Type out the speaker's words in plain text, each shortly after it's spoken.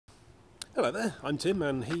Hello there, I'm Tim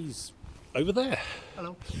and he's over there.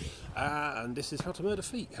 Hello. And this is How to Murder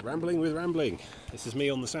Feet, Rambling with Rambling. This is me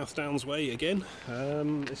on the South Downs Way again.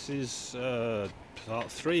 This is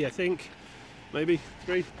part 3, I think. Maybe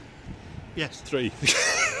 3? Yes. 3.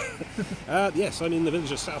 Yes, I'm in the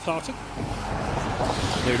village of South Harting.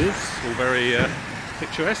 There it is, all very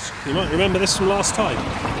picturesque. You might remember this from last time.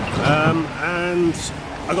 And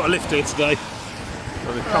I got a lift here today.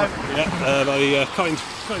 By the kind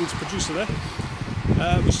producer there,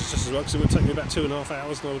 which is just as well because it would take me about 2.5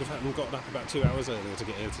 hours, and I would have gotten up about 2 hours earlier to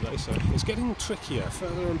get here today. So it's getting trickier,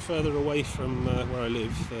 further and further away from where I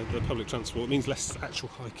live. The public transport means less actual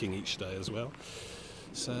hiking each day as well.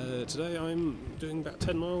 So today I'm doing about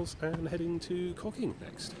 10 miles and heading to Harting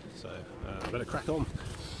next. So I better crack on.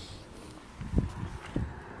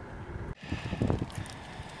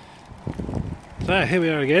 So here we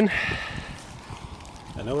are again.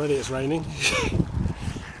 And already it's raining.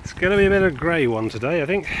 It's going to be a bit of a grey one today, I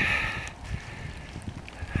think.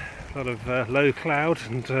 A lot of low cloud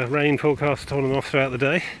and rain forecast on and off throughout the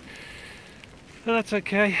day. But that's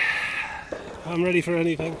okay. I'm ready for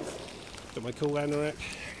anything. Got my cool anorak.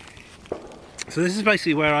 So this is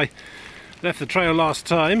basically where I left the trail last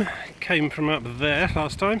time. Came from up there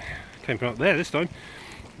last time. Came from up there this time.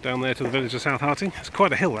 Down there to the village of South Harting. It's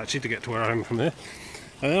quite a hill actually to get to where I am from here.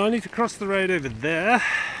 And then I need to cross the road over there,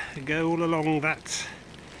 and go all along that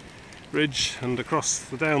ridge and across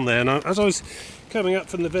the down there. Now, as I was coming up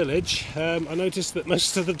from the village, I noticed that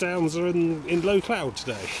most of the downs are in low cloud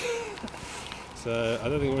today. So I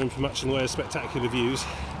don't think we're in for much in the way of spectacular views.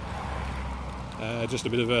 Just a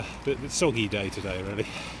bit of a bit soggy day today, really.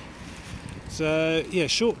 So yeah,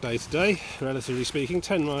 short day today, relatively speaking.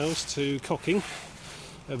 10 miles to Harting.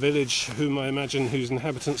 A village whose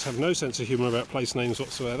inhabitants have no sense of humour about place names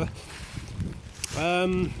whatsoever.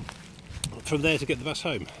 From there to get the bus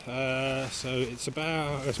home. So it's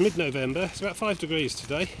mid-November, it's about 5 degrees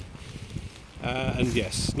today. And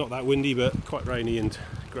yes, not that windy but quite rainy and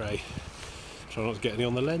grey. Try not to get any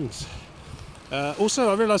on the lens.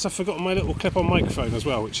 Also I realised I've forgotten my little clip-on microphone as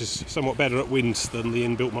well, which is somewhat better at wind than the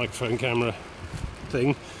inbuilt microphone camera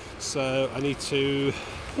thing. So I need to...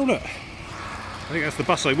 oh look! I think that's the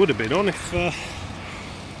bus I would have been on if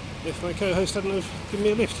my co-host hadn't have given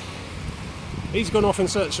me a lift. He's gone off in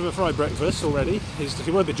search of a fried breakfast already.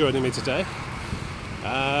 He won't be joining me today.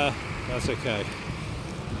 That's okay.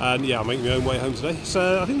 And yeah, I'll make my own way home today.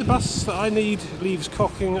 So I think the bus that I need leaves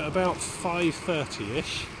Harting at about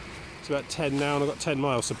 5:30ish. It's about 10 now and I've got 10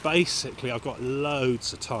 miles. So basically I've got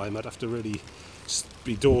loads of time. I'd have to really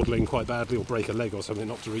be dawdling quite badly or break a leg or something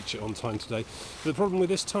not to reach it on time today. But the problem with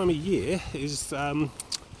this time of year is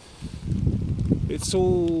it's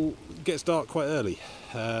all gets dark quite early,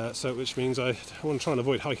 so which means I want to try and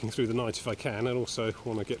avoid hiking through the night if I can, and also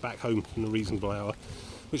want to get back home in a reasonable hour,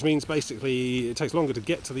 which means basically it takes longer to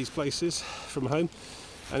get to these places from home,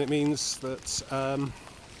 and it means that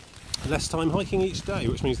less time hiking each day,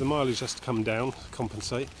 which means the mileage has to come down to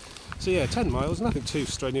compensate. So yeah, 10 miles, nothing too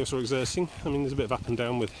strenuous or exerting. I mean, there's a bit of up and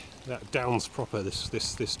down with that downs proper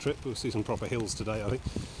this trip. We'll see some proper hills today, I think.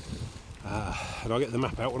 And I'll get the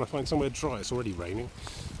map out when I find somewhere dry. It's already raining.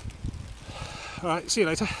 Alright, see you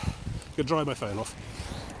later. I'm going to dry my phone off.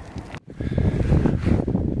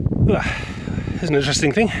 Here's an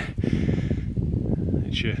interesting thing,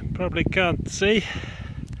 which you probably can't see.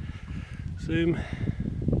 Zoom.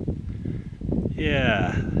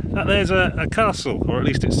 Yeah, that there's a castle, or at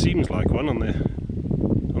least it seems like one on the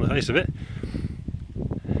face of it.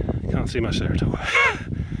 Can't see much there at all.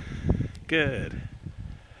 Good.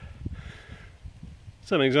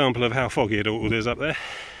 Some example of how foggy it all is up there,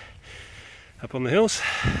 up on the hills.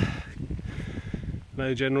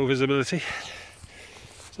 No general visibility.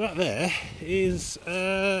 So that there is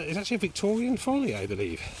actually a Victorian folly, I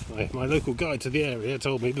believe. My local guide to the area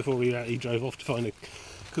told me before he drove off to find a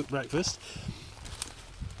cooked breakfast.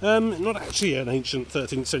 Not actually an ancient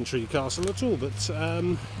 13th century castle at all, but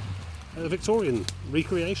a Victorian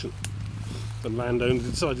recreation. The landowner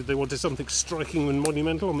decided they wanted something striking and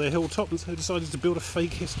monumental on their hilltop, and so decided to build a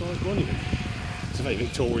fake historic monument. It's a very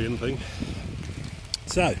Victorian thing.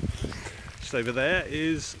 So, just over there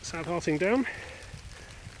is South Harting Down.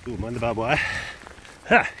 Ooh, mind the barbed wire.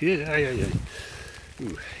 Ha! Yeah.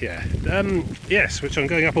 Ooh, yeah. Yes, which I'm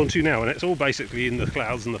going up onto now, and it's all basically in the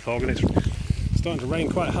clouds and the fog, and it's starting to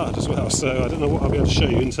rain quite hard as well, so I don't know what I'll be able to show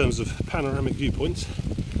you in terms of panoramic viewpoints.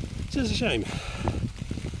 It's just a shame.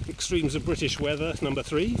 Extremes of British weather, number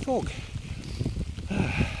 3, fog.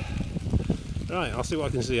 Right, I'll see what I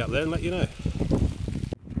can see up there and let you know.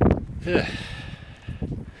 Yeah.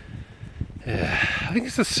 I think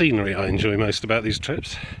it's the scenery I enjoy most about these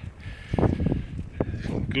trips.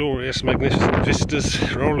 glorious, magnificent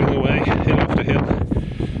vistas rolling away, hill after hill.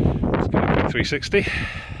 It's going to be 360.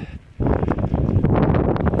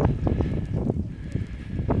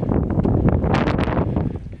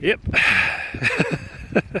 Yep.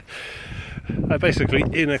 I'm basically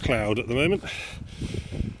in a cloud at the moment.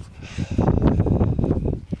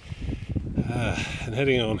 And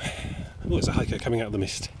heading on. Oh, it's a hiker coming out of the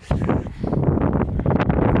mist.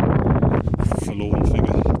 Forlorn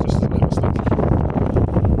figure, just as I must think.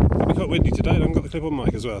 It'll be quite windy today, and I haven't got the clip on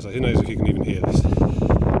mic as well, so who knows if you can even hear this.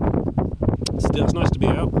 Still, it's nice to be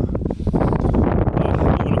out. I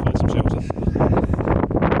want to find some shelter.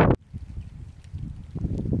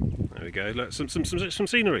 There we go, look, some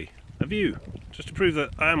scenery, a view, just to prove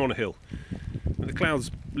that I am on a hill. With the clouds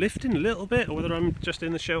lifting a little bit, or whether I'm just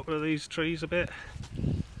in the shelter of these trees a bit.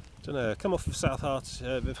 Don't know. Come off of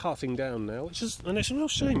with Harting down now, and it's a real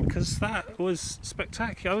shame because that was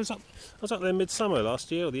spectacular. I was up there midsummer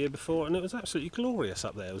last year or the year before, and it was absolutely glorious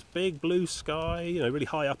up there. It was big blue sky, you know, really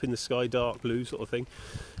high up in the sky, dark blue sort of thing,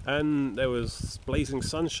 and there was blazing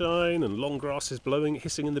sunshine and long grasses blowing,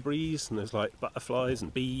 hissing in the breeze, and there's like butterflies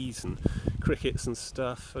and bees and crickets and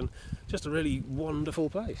stuff, and just a really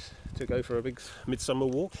wonderful place to go for a big midsummer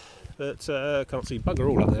walk. But can't see bugger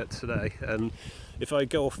all up there today, and if I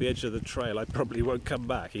go off the edge of the trail I probably won't come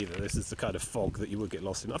back either. This is the kind of fog that you would get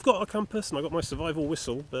lost in. I've got a compass and I've got my survival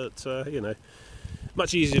whistle, but you know,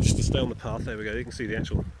 much easier just to stay on the path. There we go, you can see the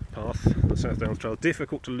actual path, the South Downs Trail.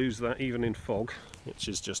 Difficult to lose that even in fog, which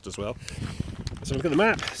is just as well. So look at the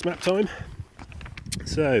map, it's map time.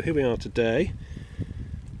 So here we are today.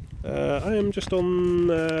 I am just on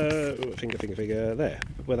finger there,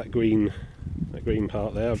 where that green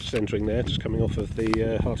part there. I'm just entering there, just coming off of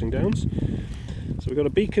the Harting Downs. So we've got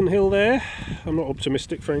a beacon hill there. I'm not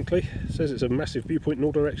optimistic, frankly. It says it's a massive viewpoint in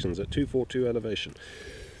all directions at 242 elevation,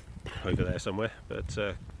 over there somewhere. But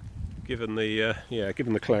given the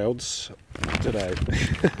clouds today,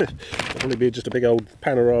 it'll probably be just a big old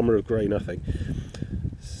panorama of grey nothing.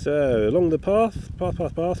 So along the path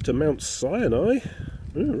to Mount Sinai.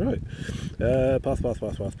 Oh, right.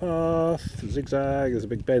 Path, zigzag, there's a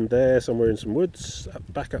big bend there, somewhere in some woods,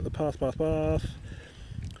 back up the path. A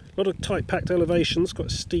lot of tight packed elevations,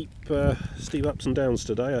 quite steep ups and downs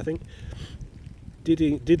today, I think.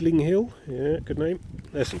 Diddling Hill, yeah, good name.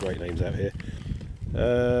 There's some great names out here.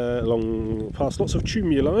 Along past lots of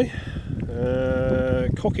tumuli,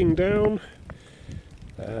 Cocking down,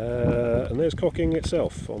 and there's Cocking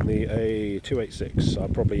itself on the A286. I'll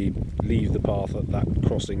probably leave the path at that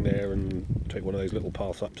crossing there and take one of those little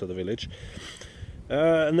paths up to the village.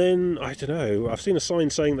 And then, I don't know, I've seen a sign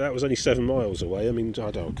saying that was only 7 miles away. I mean, I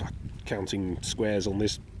don't know, counting squares on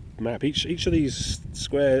this map. Each of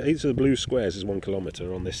the blue squares is 1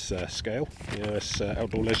 kilometre on this scale, you know, this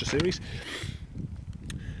outdoor leisure series.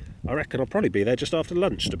 I reckon I'll probably be there just after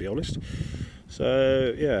lunch, to be honest.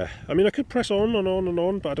 So yeah, I mean, I could press on and on and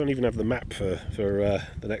on, but I don't even have the map for the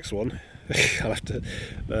next one. I'll have to,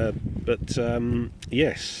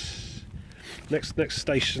 yes. Next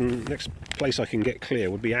place I can get clear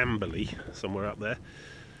would be Amberley, somewhere up there.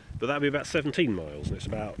 But that'd be about 17 miles, and it's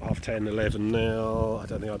about 10:30, 11 now. I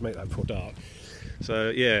don't think I'd make that before dark. So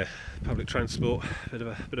yeah, public transport, bit of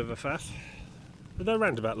a faff. But no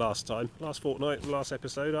roundabout last fortnight, last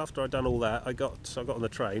episode. After I'd done all that, I got on the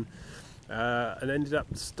train and ended up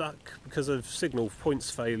stuck because of signal points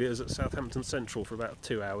failures at Southampton Central for about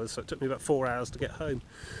 2 hours. So it took me about 4 hours to get home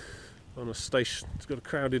on a station. It's got a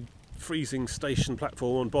crowded, freezing station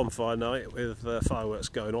platform on bonfire night with fireworks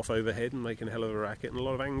going off overhead and making a hell of a racket, and a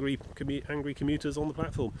lot of angry commuters on the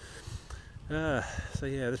platform. So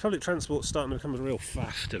yeah, the public transport's starting to become a real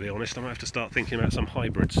faff, to be honest. I might have to start thinking about some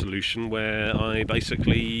hybrid solution where I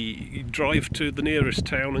basically drive to the nearest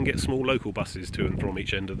town and get small local buses to and from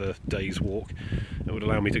each end of the day's walk. It would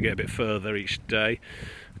allow me to get a bit further each day.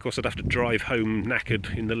 Of course, I'd have to drive home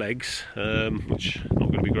knackered in the legs, which is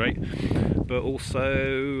not going to be great. But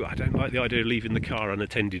also, I don't like the idea of leaving the car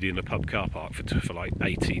unattended in a pub car park for like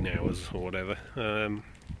 18 hours or whatever.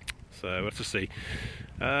 So we'll have to see.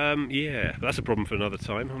 Yeah, that's a problem for another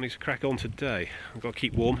time. I need to crack on today. I've got to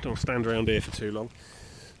keep warm, don't stand around here for too long.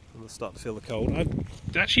 I'll start to feel the cold. I'm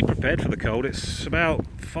actually prepared for the cold. It's about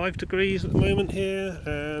 5 degrees at the moment here,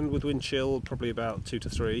 and with wind chill probably about 2 to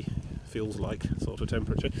 3. Feels like sort of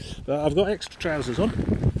temperature. But I've got extra trousers on.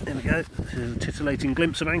 There we go. A titillating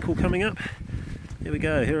glimpse of ankle coming up. Here we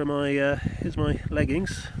go. Here are my here's my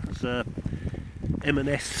leggings. There's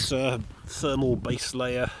M&S thermal base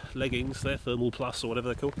layer leggings there, thermal plus or whatever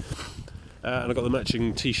they're called. And I've got the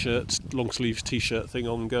matching t-shirt, long sleeves t-shirt thing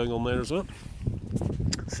going on there as well.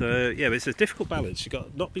 So yeah, but it's a difficult balance. You've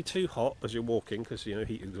got to not be too hot as you're walking, because you know,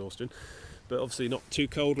 heat exhaustion, but obviously not too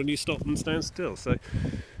cold when you stop and stand still. So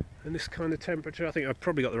in this kind of temperature, I think I've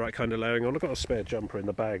probably got the right kind of layering on. I've got a spare jumper in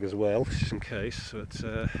the bag as well, just in case, but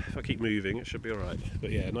if I keep moving it should be alright. But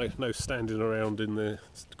yeah, no standing around in the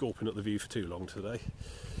gawping at the view for too long today.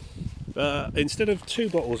 Instead of 2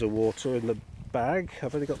 bottles of water in the bag,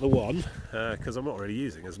 I've only got the one, because I'm not really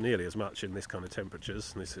using nearly as much in this kind of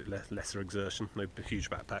temperatures, and this lesser exertion, no huge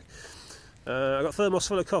backpack. I've got thermos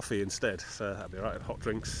full of coffee instead, so that'll be alright. Hot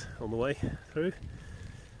drinks on the way through.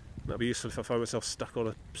 That'll be useful if I find myself stuck on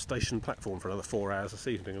a station platform for another 4 hours this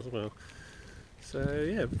evening as well. So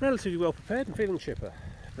yeah, relatively well prepared and feeling chipper.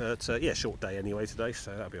 But yeah, short day anyway today,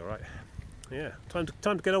 so that'll be alright. Yeah, time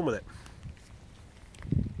to get on with it.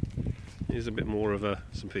 Here's a bit more of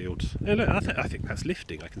some fields. Hey, look, I think that's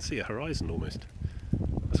lifting. I can see a horizon almost.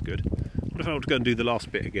 That's good. What if I were to go and do the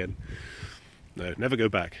last bit again? No, never go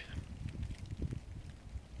back.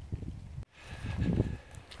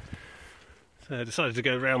 So I decided to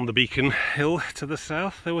go round the Beacon Hill to the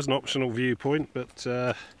south. There was an optional viewpoint, but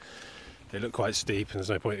they look quite steep, and there's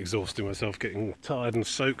no point exhausting myself getting tired and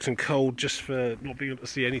soaked and cold just for not being able to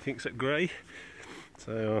see anything except grey.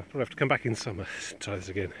 So I'll have to come back in summer to try this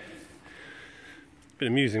again.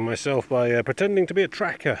 Been amusing myself by pretending to be a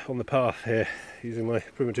tracker on the path here, using my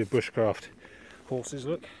primitive bushcraft horses.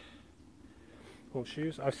 Look,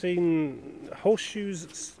 horseshoes. I've seen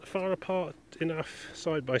horseshoes far apart enough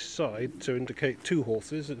side by side to indicate 2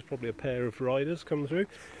 horses. It's probably a pair of riders come through.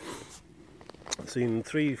 I've seen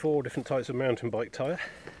 3-4 different types of mountain bike tyre.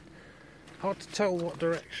 Hard to tell what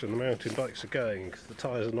direction the mountain bikes are going, because the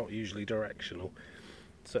tyres are not usually directional.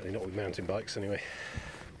 Certainly not with mountain bikes anyway.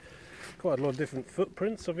 Quite a lot of different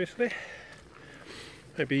footprints, obviously.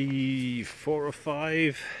 Maybe 4 or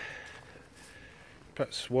 5,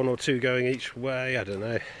 perhaps 1 or 2 going each way. I don't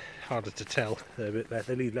know. Harder to tell. They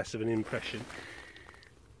leave less of an impression.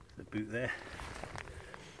 The boot there.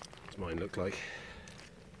 What's mine look like?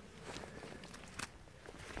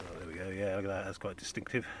 Oh, there we go. Yeah, look at that. That's quite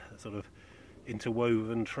distinctive. That sort of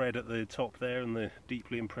interwoven tread at the top there, and the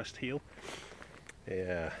deeply impressed heel.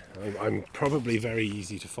 Yeah, I'm probably very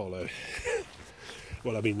easy to follow.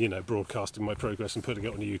 Well, I mean, you know, broadcasting my progress and putting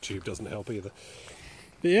it on YouTube doesn't help either.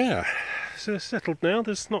 But yeah, so it's settled now.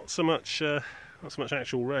 There's not so much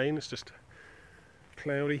actual rain. It's just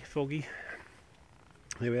cloudy, foggy.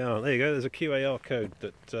 Here we are. There you go. There's a QAR code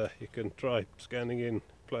that you can try scanning in,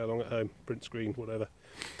 play along at home, print screen, whatever.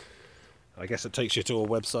 I guess it takes you to a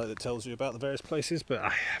website that tells you about the various places, but I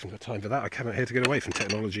haven't got time for that. I came out here to get away from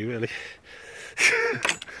technology, really.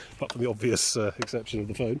 Apart from the obvious exception of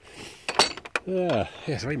the phone. Yeah,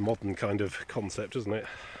 it's a very modern kind of concept, isn't it?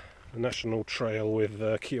 A national trail with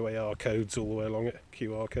QAR codes all the way along it,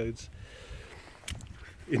 QR codes.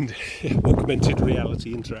 In augmented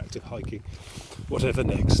reality, interactive hiking, whatever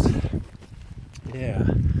next. Yeah,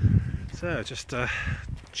 so just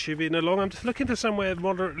chivvying along. I'm just looking for somewhere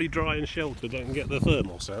moderately dry and sheltered. I can get the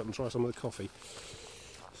thermos out and try some of the coffee.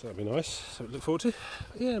 So that'd be nice. So look forward to.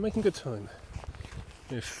 Yeah, making good time.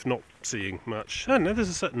 If not seeing much. I don't know, there's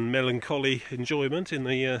a certain melancholy enjoyment in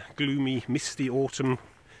the gloomy, misty autumn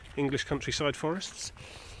English countryside forests.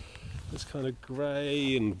 It's kind of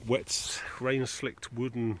grey and wet, rain-slicked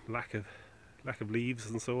wood and lack of leaves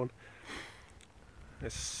and so on.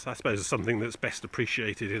 It's, I suppose, something that's best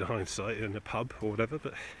appreciated in hindsight in a pub or whatever,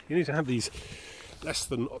 but you need to have these less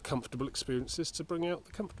than comfortable experiences to bring out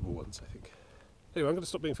the comfortable ones, I think. Anyway, I'm going to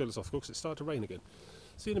stop being philosophical because it's started to rain again.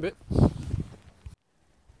 See you in a bit.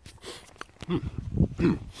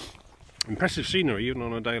 Impressive scenery even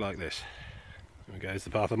on a day like this. There goes the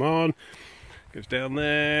path I'm on. Goes down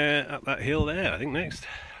there, up that hill there, I think next.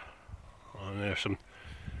 And there's some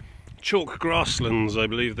chalk grasslands, I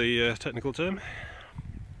believe the technical term.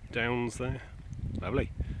 Downs there.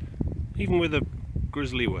 Lovely. Even with the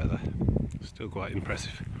grizzly weather, still quite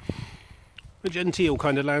impressive. A genteel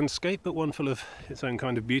kind of landscape, but one full of its own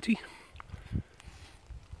kind of beauty.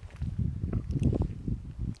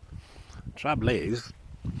 Trouble is,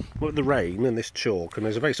 with the rain and this chalk, and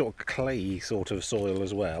there's a very sort of clay sort of soil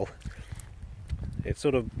as well, it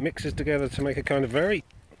sort of mixes together to make a kind of very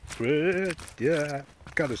kind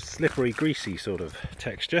of slippery, greasy sort of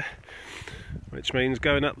texture, which means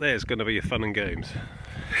going up there is going to be fun and games.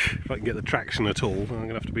 If I can get the traction at all, I'm going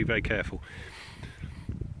to have to be very careful.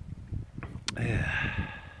 Yeah.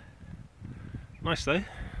 Nice though,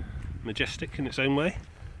 majestic in its own way.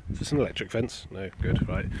 Is this an electric fence? No, good,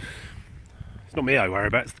 right. It's not me I worry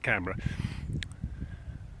about, it's the camera.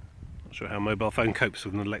 Not sure how a mobile phone copes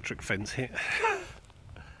with an electric fence here.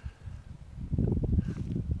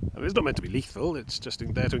 I Well, it's not meant to be lethal, it's just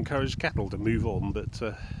there to encourage cattle to move on, but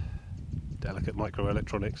delicate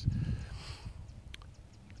microelectronics.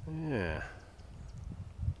 Yeah.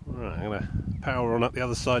 Right, I'm going to power on up the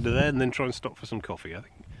other side of there and then try and stop for some coffee, I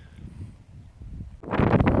think.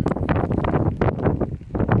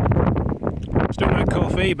 Still no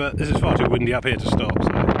coffee, but this is far too windy up here to stop, so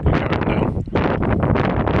I'm going to carry on down.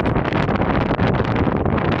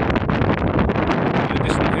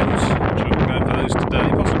 Distant hills, I'm sure we're going for those today,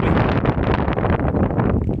 possibly.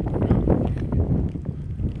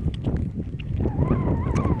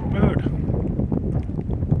 Bird.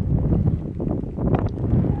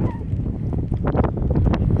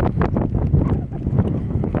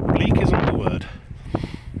 Bleak isn't the word.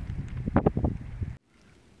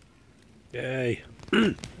 Yay.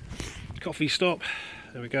 Coffee stop.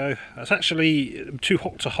 There we go. That's actually too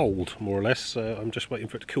hot to hold, more or less, so I'm just waiting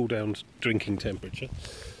for it to cool down to drinking temperature.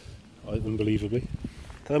 Unbelievably.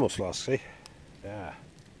 Thermos flask, see? Yeah.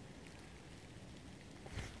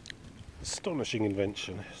 Astonishing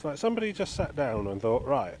invention. It's like somebody just sat down and thought,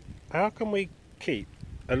 right, how can we keep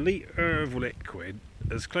a litre of liquid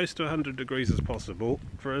as close to 100 degrees as possible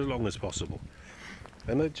for as long as possible?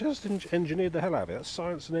 And they just engineered the hell out of it. That's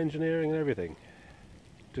science and engineering and everything.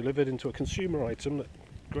 Delivered into a consumer item that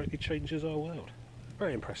greatly changes our world.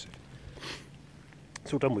 Very impressive.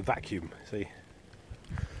 It's all done with vacuum, see?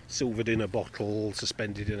 Silvered in a bottle,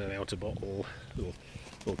 suspended in an outer bottle, little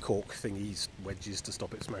cork thingies, wedges to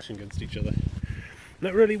stop it smashing against each other. And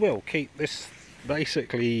that really will keep this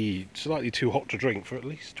basically slightly too hot to drink for at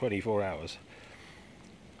least 24 hours.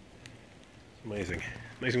 Amazing.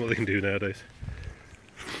 Amazing what they can do nowadays.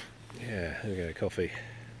 Yeah, there we go, coffee.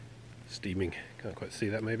 Steaming. Can't quite see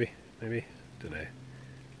that, maybe? Maybe? Don't know.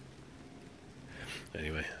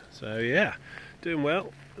 Anyway, so yeah, doing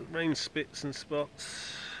well. Rain spits and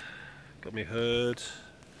spots. Got me herd.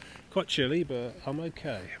 Quite chilly, but I'm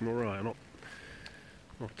okay. I'm alright. I'm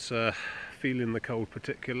not feeling the cold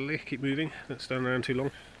particularly. Keep moving. Don't stand around too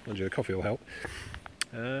long. Mind you, the coffee will help.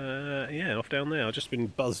 Yeah, off down there. I've just been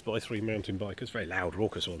buzzed by 3 mountain bikers. Very loud,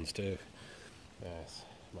 raucous ones too. Yes,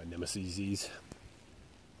 my nemesis.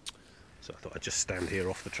 So I thought I'd just stand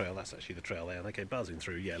here off the trail. That's actually the trail there. And they came buzzing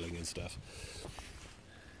through, yelling and stuff.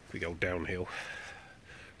 Big old downhill.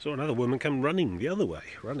 Saw another woman come running the other way.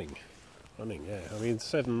 Running, yeah. I mean,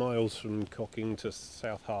 7 miles from Cocking to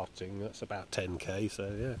South Harting. That's about 10k.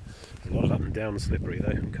 So yeah, a lot of up and down, slippery though,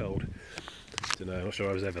 and cold. Don't know. I'm not sure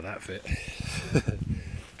I was ever that fit.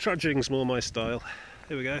 Trudging's more my style.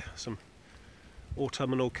 Here we go. Some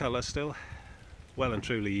autumnal colour still. Well and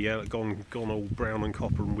truly gone all brown and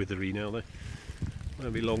copper and withery now though.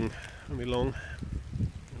 Won't be long.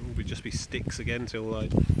 It'll just be sticks again till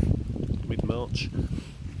like mid-March.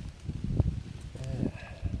 Yeah.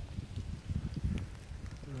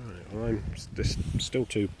 Right, well, I'm still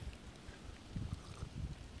too.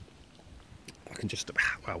 I can just about,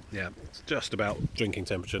 well, yeah, it's just about drinking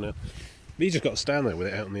temperature now. You just got to stand there with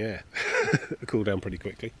it out in the air. It'll cool down pretty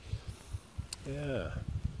quickly. Yeah.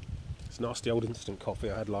 It's nasty old instant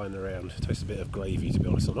coffee I had lying around. It tastes a bit of gravy, to be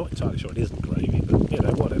honest. I'm not entirely sure it isn't gravy, but you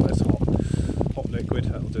know, whatever. It's hot liquid.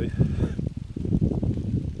 That'll do.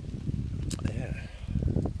 Yeah.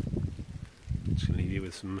 Just gonna leave you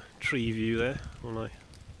with some tree view there while I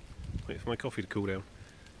wait for my coffee to cool down.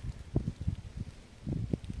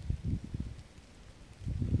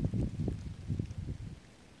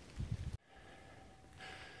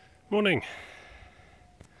 Morning.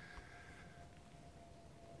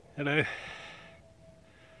 Hello.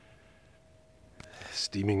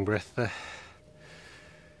 Steaming breath there.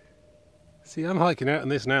 See, I'm hiking out in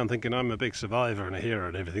this now and thinking I'm a big survivor and a hero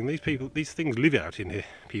and everything. These things live out in here,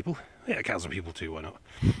 people. Yeah, cows are people too, why not?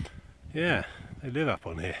 Yeah, they live up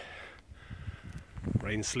on here.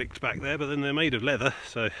 Rain slicked back there, but then they're made of leather,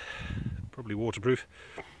 so probably waterproof.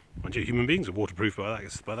 Mind you, human beings are waterproof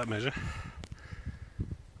by that measure.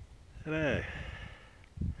 Hello.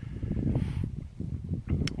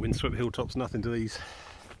 Windswept hilltops, nothing to these.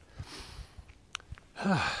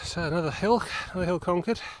 So another hill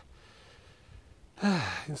conquered.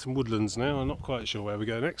 In some woodlands now. I'm not quite sure where we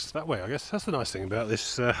go next. That way, I guess. That's the nice thing about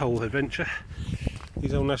this whole adventure.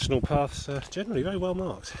 These old national paths are generally very well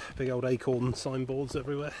marked. Big old acorn signboards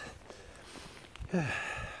everywhere. Get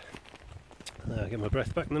my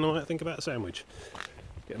breath back and then I might think about a sandwich.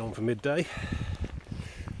 Getting on for midday.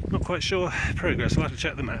 Not quite sure progress. I'll have to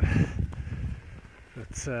check the map.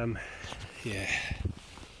 But yeah,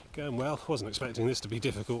 going well. Wasn't expecting this to be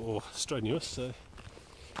difficult or strenuous, so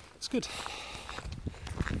it's good.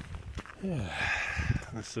 Yeah,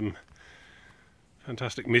 there's some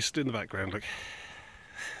fantastic mist in the background. Look,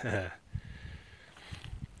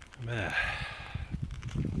 Yeah.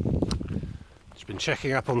 Just been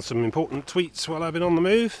checking up on some important tweets while I've been on the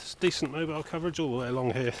move. It's decent mobile coverage all the way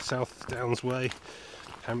along here, South Downs Way,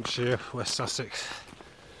 Hampshire, West Sussex.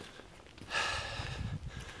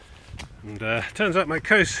 And turns out my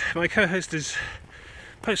co-host is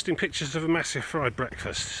posting pictures of a massive fried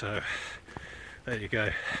breakfast, so there you go.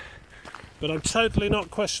 But I'm totally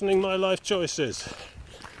not questioning my life choices.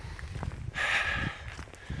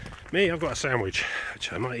 Me, I've got a sandwich,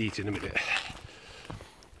 which I might eat in a minute.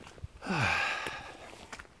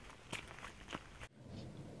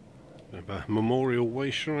 We have a memorial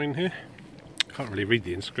way shrine here. Can't really read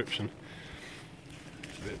the inscription.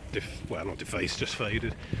 It's a bit well, not defaced, just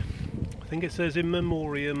faded. I think it says in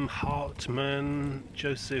memoriam Hartman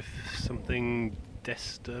Joseph something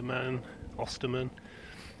Desterman, Osterman,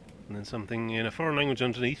 and then something in a foreign language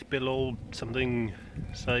underneath, Bill something,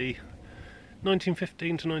 say 1915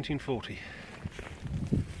 to 1940.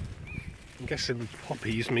 I'm guessing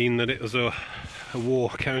poppies mean that it was a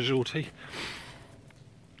war casualty.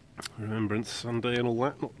 Remembrance Sunday and all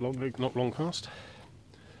that, not long past.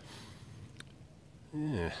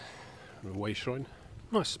 Yeah, a way shrine.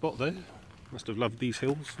 Nice spot there. Must have loved these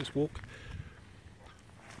hills, this walk.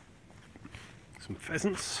 Some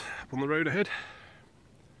pheasants up on the road ahead.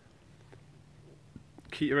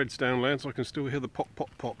 Keep your heads down, lads, I can still hear the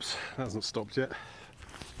pops. That hasn't stopped yet.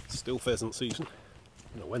 It's still pheasant season.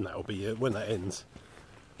 I don't know when that'll be, when that ends.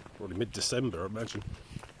 Probably mid-December, I imagine.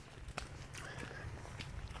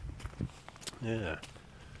 Yeah.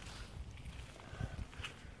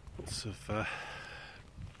 Lots of,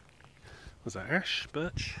 was that ash,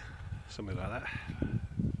 birch? Something like that.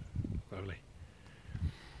 Lovely.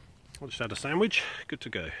 I just had a sandwich, good to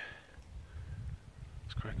go.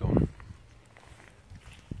 Let's crack on.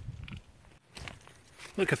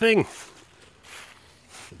 Look, a thing!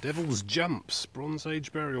 The Devil's Jumps, Bronze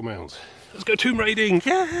Age burial mounds. Let's go tomb raiding!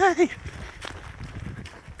 Yay!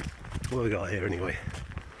 What have we got here anyway?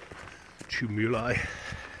 Tumuli.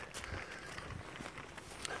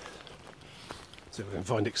 See if we can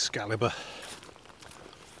find Excalibur.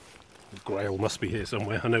 The Grail must be here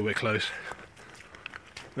somewhere. I know we're close.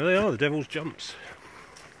 There they are, the Devil's Jumps.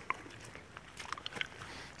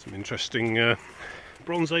 Some interesting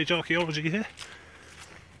Bronze Age archaeology here.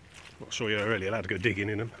 Not sure you're really allowed to go digging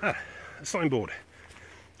in them. Ah, a signboard.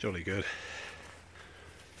 Jolly good.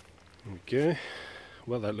 Okay.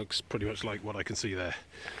 Well, that looks pretty much like what I can see there.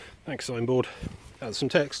 Thanks, signboard. That's some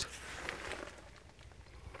text.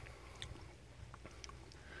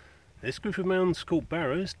 This group of mounds called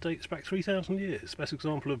barrows dates back 3,000 years. Best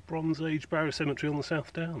example of Bronze Age barrow cemetery on the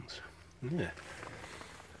South Downs. Yeah.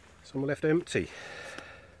 Some are left empty.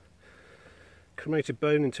 Cremated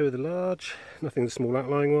bone in two of the large, nothing in the small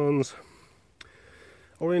outlying ones.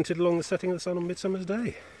 Oriented along the setting of the sun on Midsummer's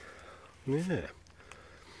Day. Yeah.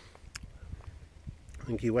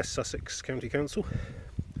 Thank you, West Sussex County Council.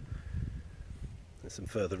 There's some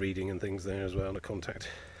further reading and things there as well, a contact.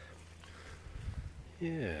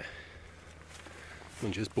 Yeah.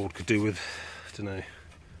 And this board could do with, I don't know,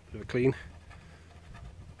 a bit of a clean.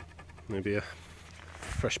 Maybe a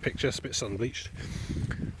fresh picture, it's a bit sun bleached.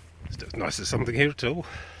 It's as nice as something here at all.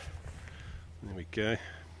 There we go.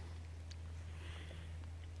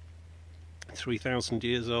 3,000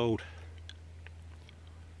 years old.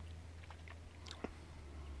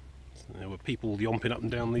 So there were people yomping up and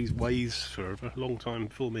down these ways for a long time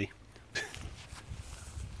before me.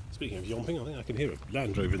 Speaking of yomping, I think I can hear a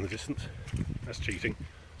Land Rover in the distance. That's cheating.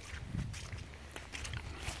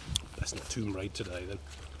 That's not tomb raid today then.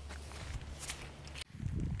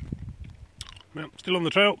 Well, still on the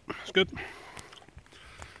trail, it's good.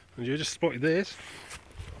 And you just spotted this.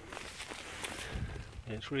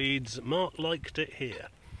 It reads, Mark liked it here.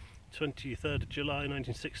 23rd of July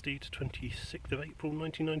 1960 to 26th of April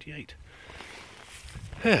 1998.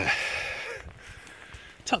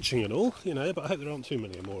 Touching and all, you know, but I hope there aren't too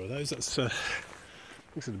many more of those. That's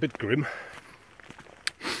makes it a bit grim.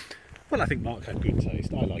 Well, I think Mark had good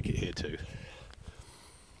taste. I like it here too.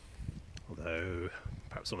 Although,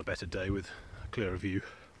 perhaps on a better day with a clearer view.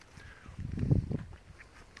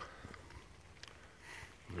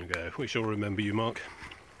 There we go. We shall remember you, Mark.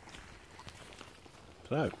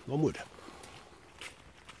 So, onward.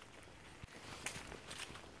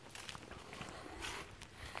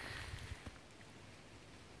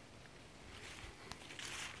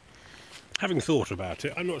 Having thought about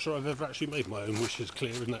it, I'm not sure I've ever actually made my own wishes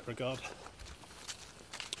clear in that regard.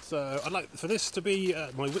 So I'd like for this to be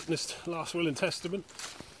my witnessed last will and testament.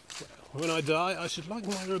 When I die, I should like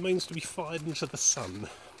my remains to be fired into the sun,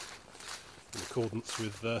 in accordance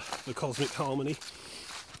with the cosmic harmony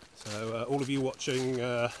So all of you watching,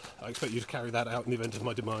 I expect you to carry that out in the event of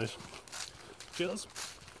my demise. Cheers!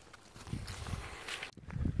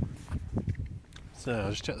 So I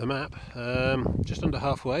just checked the map, just under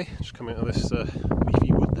halfway, just coming out of this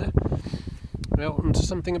leafy wood there, out onto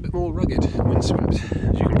something a bit more rugged, windswept,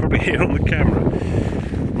 as you can probably hear on the camera,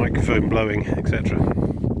 microphone blowing, etc.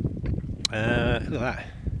 Look at that,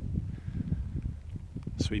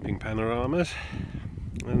 sweeping panoramas,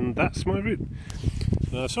 and that's my route.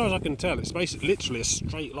 As far as I can tell, it's basically literally a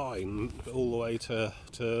straight line all the way to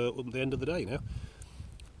the end of the day now.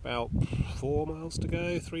 About 4 miles to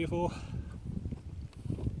go, 3 or 4.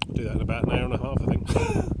 I'll do that in about an hour and a half, I think.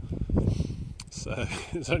 So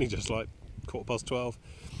it's only just like 12:15.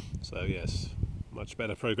 So yes, much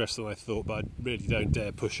better progress than I thought, but I really don't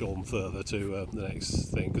dare push on further to the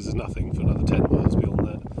next thing, because there's nothing for another 10 miles beyond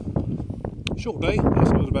that. Short day,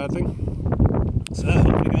 that's not a bad thing. So here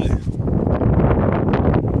we go.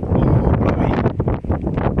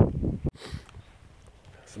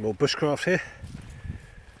 Some more bushcraft here.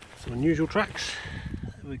 Some unusual tracks.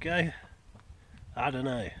 There we go. I don't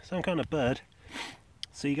know, some kind of bird.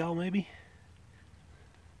 Seagull maybe?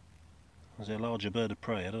 Or is it a larger bird of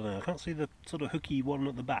prey? I don't know. I can't see the sort of hooky one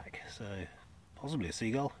at the back, so possibly a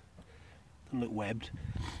seagull. Doesn't look webbed.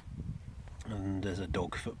 And there's a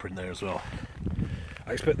dog footprint there as well.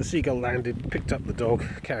 I expect the seagull landed, picked up the dog,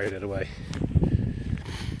 carried it away.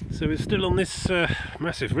 So we're still on this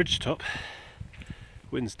massive ridge top.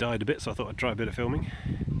 Wind's died a bit, so I thought I'd try a bit of filming.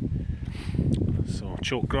 So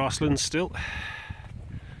chalk grasslands still. I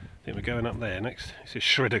think we're going up there next. It's a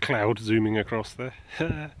shred of cloud zooming across there.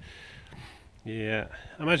 Yeah,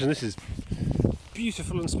 I imagine this is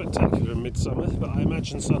beautiful and spectacular in midsummer, but I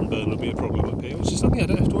imagine sunburn will be a problem up here, which is something I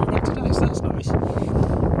don't have to worry about today, so that's nice.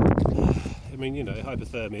 I mean, you know,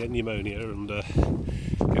 hypothermia, pneumonia, and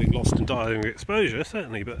getting lost and dying of exposure,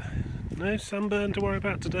 certainly, but no sunburn to worry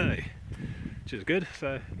about today, which is good.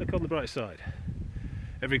 So look on the bright side.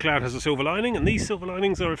 Every cloud has a silver lining, and these silver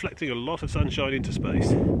linings are reflecting a lot of sunshine into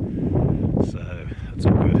space. So that's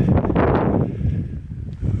all good.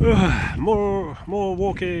 More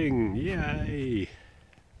walking! Yay!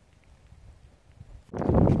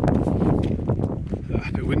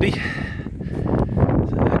 A bit windy. So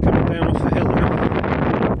coming down off the hill now.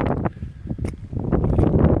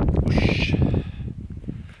 Whoosh.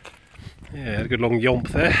 Yeah, had a good long yomp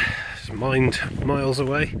there. Just mined miles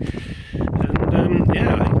away. And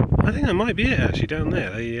yeah, I think that might be it actually down there.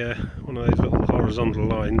 One of those little horizontal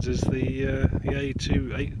lines is the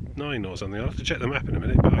A289 or something. I'll have to check the map in a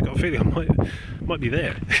minute, but I got a feeling I might be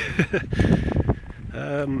there.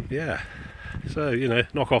 Yeah, so you know,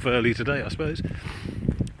 knock off early today I suppose.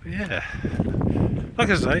 But yeah, like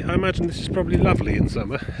I say, I imagine this is probably lovely in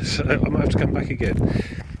summer, so I might have to come back again.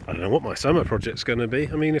 I don't know what my summer project's going to be.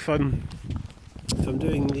 I mean, if I'm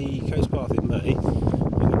doing the coast path in May, I'm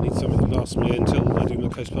going to need something that lasts me until I do my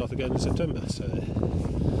coast path again in September. So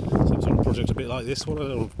some sort of project a bit like this one. I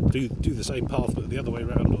don't do the same path but the other way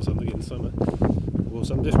around or something in summer, or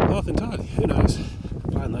some different path entirely. Who knows?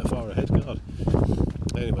 Plan that far ahead, God.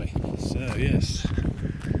 Anyway, so yes,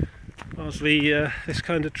 largely this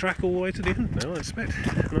kind of track all the way to the end now, I expect.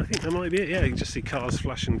 And I think that might be it. Yeah, you can just see cars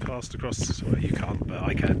flashing past across. Well, you can't, but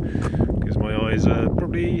I can, because my eyes are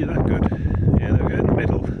probably that good. Yeah, there we go, in the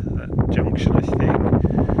middle, that junction, I think.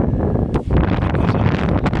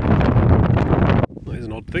 That is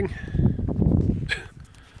an odd thing. Do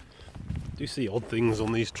you see odd things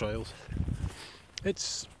on these trails?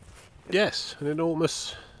 It's, yes, an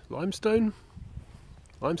enormous limestone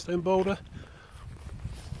boulder.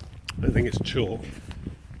 I don't think it's chalk.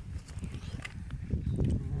 I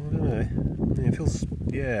don't know. Yeah, it feels,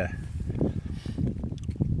 yeah.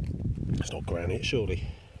 It's not granite, surely.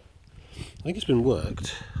 I think it's been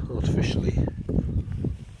worked artificially.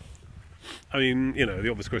 I mean, you know, the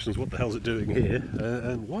obvious question is what the hell is it doing here,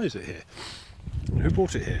 and why is it here? And who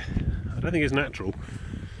brought it here? I don't think it's natural.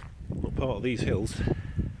 Not part of these hills.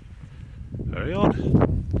 Very odd.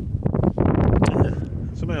 Yeah,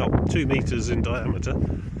 it's about 2 metres in diameter,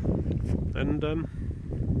 and I'm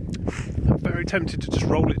very tempted to just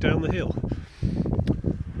roll it down the hill.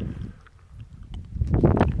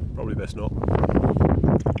 Probably best not.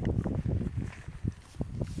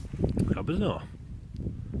 How bizarre.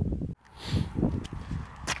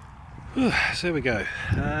 So here we go.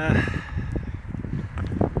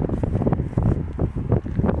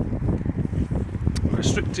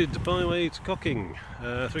 Restricted byway to Cocking,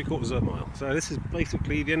 3/4 of a mile. So this is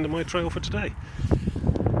basically the end of my trail for today.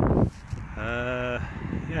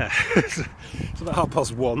 Yeah, it's about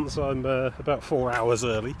 1:30, so I'm about 4 hours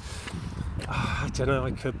early. I don't know,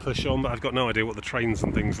 I could push on, but I've got no idea what the trains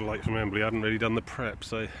and things are like from Amberley. I hadn't really done the prep,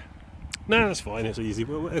 so no, that's fine, it's easy.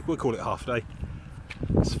 We'll call it half day.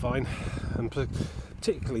 It's fine. And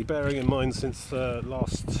particularly bearing in mind since the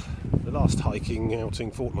last hiking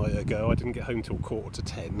outing fortnight ago, I didn't get home till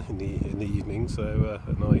 9:45 in the evening, so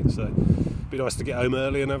at night. So it'd be nice to get home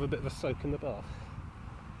early and have a bit of a soak in the bath.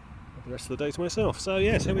 Have the rest of the day to myself. So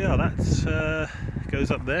yes, here we are. That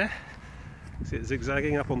goes up there. See it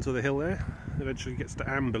zigzagging up onto the hill there. Eventually gets to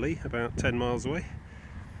Amberley, about 10 miles away.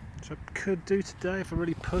 Which I could do today if I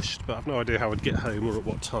really pushed, but I've no idea how I'd get home or at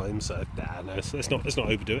what time, so no, so let's not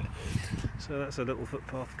overdo it. So that's a little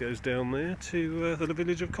footpath goes down there to the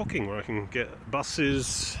village of Cocking, where I can get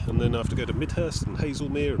buses, and then I have to go to Midhurst and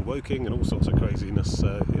Hazelmere and Woking and all sorts of craziness.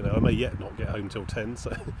 So I may yet not get home till 10.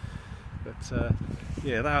 So, but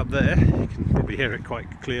yeah, that up there, you can probably hear it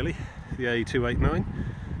quite clearly. The A289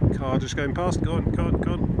 car just going past. Go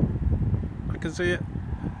on. I can see it.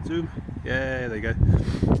 Zoom. Yeah, there you go.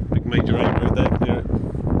 Big major road there, hear it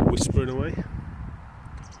whispering away.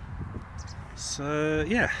 So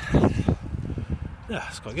yeah,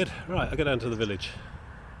 it's quite good. Right, I'll go down to the village.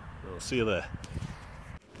 I'll see you there.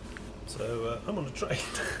 So I'm on a train.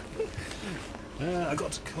 I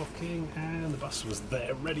got to Cocking and the bus was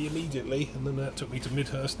there ready immediately, and then that took me to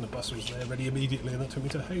Midhurst and the bus was there ready immediately, and that took me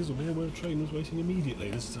to Hazelmere where the train was waiting immediately.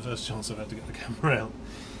 This is the first chance I've had to get the camera out.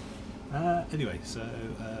 Anyway, so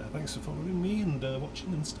thanks for following me and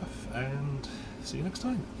watching and stuff, and see you next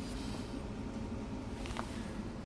time.